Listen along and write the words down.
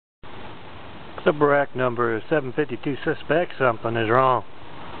The Bwhoewill number is 752 suspects something is wrong.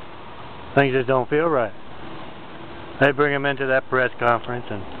 Things just don't feel right. They bring him into that press conference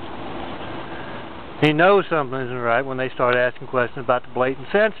and he knows something isn't right when they start asking questions about the blatant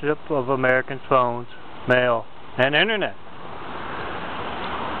censorship of Americans' phones, mail, and internet.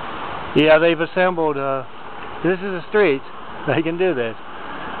 Yeah, they've assembled, this is the streets, they can do this.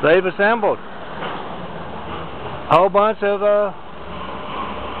 They've assembled a whole bunch of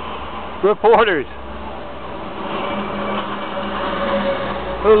reporters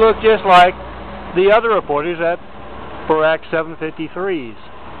who look just like the other reporters at Bwhoewill 753's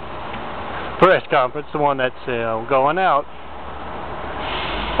press conference, the one that's going out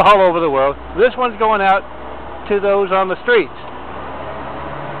all over the world. This one's going out to those on the streets.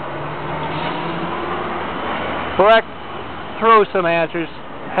 Bwhoewill throws some answers,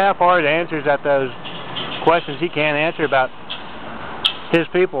 half-hearted answers at those questions he can't answer about his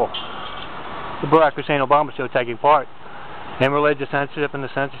people. The Bwhoewill Hussein Obama show taking part in religious censorship and the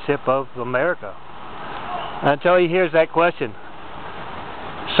censorship of America. Until he hears that question,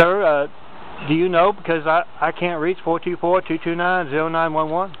 sir, do you know, because I can't reach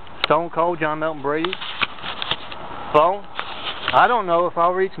 424-229-0911, Stone Cold John Milton Brady phone. I don't know if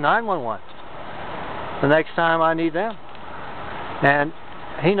I'll reach 911 the next time I need them. And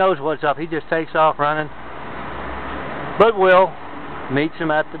he knows what's up. He just takes off running. But Will meets him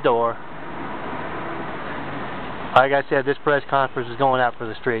at the door. Like I said, this press conference is going out for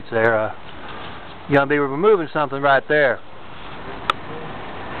the streets. They're going to be removing something right there.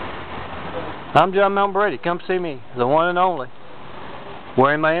 I'm John Milton Brady. Come see me, the one and only,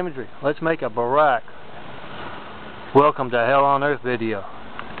 wearing my imagery. Let's make a Bwhoewill Welcome to Hell on Earth video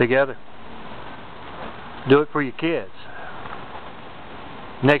together. Do it for your kids.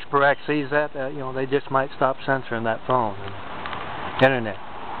 Next Bwhoewill sees that, they just might stop censoring that phone and internet.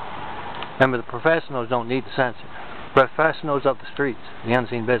 Remember, the professionals don't need to censor. Professionals of the streets, the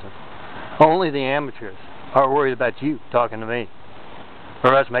unseen business. Only the amateurs are worried about you talking to me,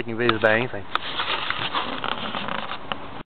 or us making videos about anything.